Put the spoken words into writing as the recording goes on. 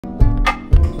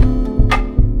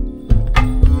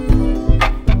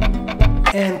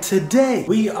And today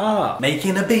we are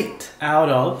making a beat out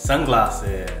of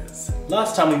sunglasses.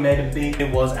 Last time we made a beat,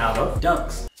 it was out of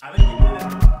dunks. I think we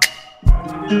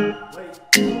did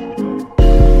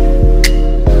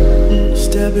it.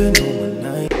 Stepping on my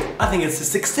night. I think it's a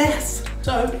success.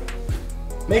 So,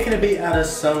 making a beat out of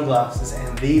sunglasses,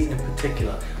 and these in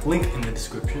particular, link in the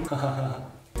description.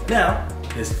 Now,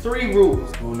 there's 3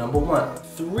 rules. Rule number 1,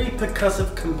 3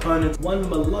 percussive components, 1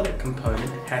 melodic component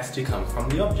has to come from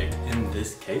the object. In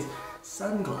this case,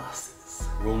 sunglasses.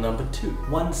 Rule number 2,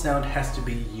 1 sound has to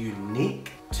be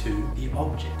unique to the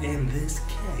object. In this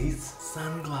case,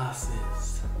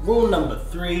 sunglasses. Rule number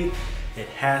 3, it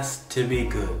has to be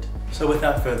good. So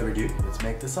without further ado, let's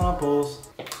make the samples.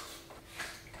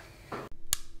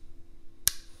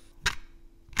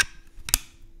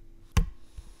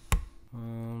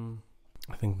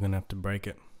 I think we're gonna have to break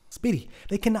it. Speedy,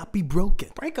 they cannot be broken.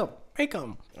 Break them, break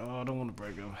them. Oh, I don't want to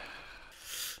break them.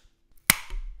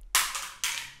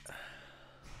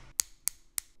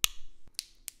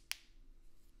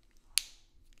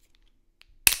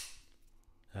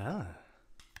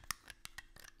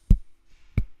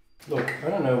 Look, I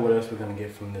don't know what else we're gonna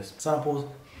get from this. Samples,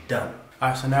 done.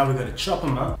 Alright, so now we're gonna chop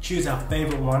them up, choose our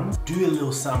favorite ones, do a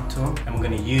little something to them, and we're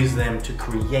gonna use them to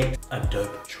create a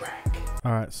dope track.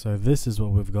 Alright, so this is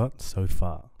what we've got so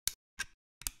far.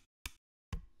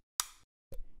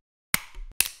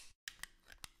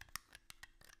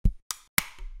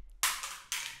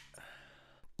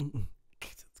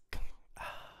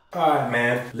 Alright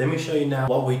man, let me show you now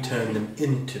what we turn them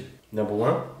into. Number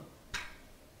 1,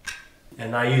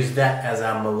 and I use that as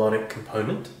our melodic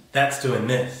component. That's doing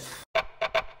this.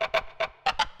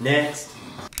 Next,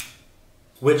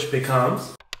 which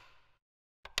becomes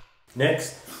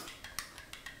next.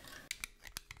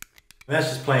 That's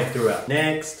just playing throughout.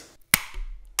 Next,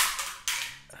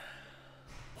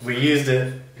 we used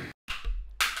it.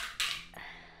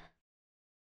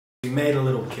 We made a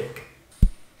little kick.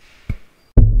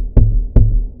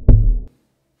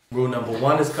 Rule number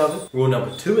 1 is covered. Rule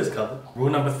number 2 is covered. Rule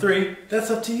number 3,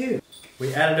 that's up to you.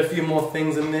 We added a few more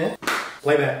things in there.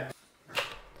 Play back.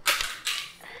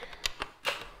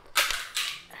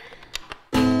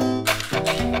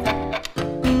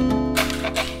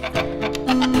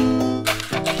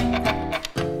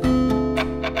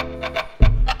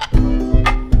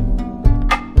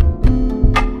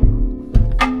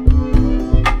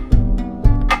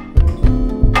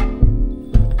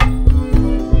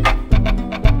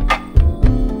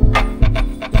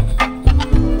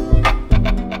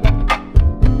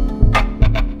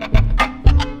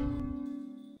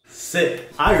 Sick.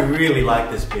 I really like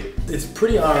this beat. It's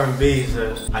pretty R&B,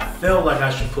 so I felt like I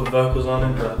should put vocals on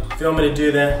it, but if you want me to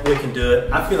do that, we can do it.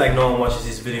 I feel like no one watches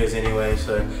these videos anyway,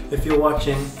 so if you're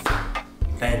watching,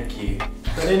 thank you.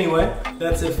 But anyway,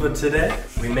 that's it for today.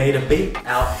 We made a beat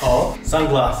out of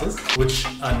sunglasses, which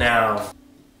are now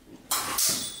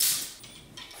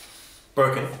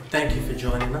broken. Thank you for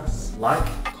joining us. Like,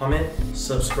 comment,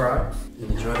 subscribe,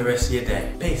 and enjoy the rest of your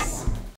day. Peace.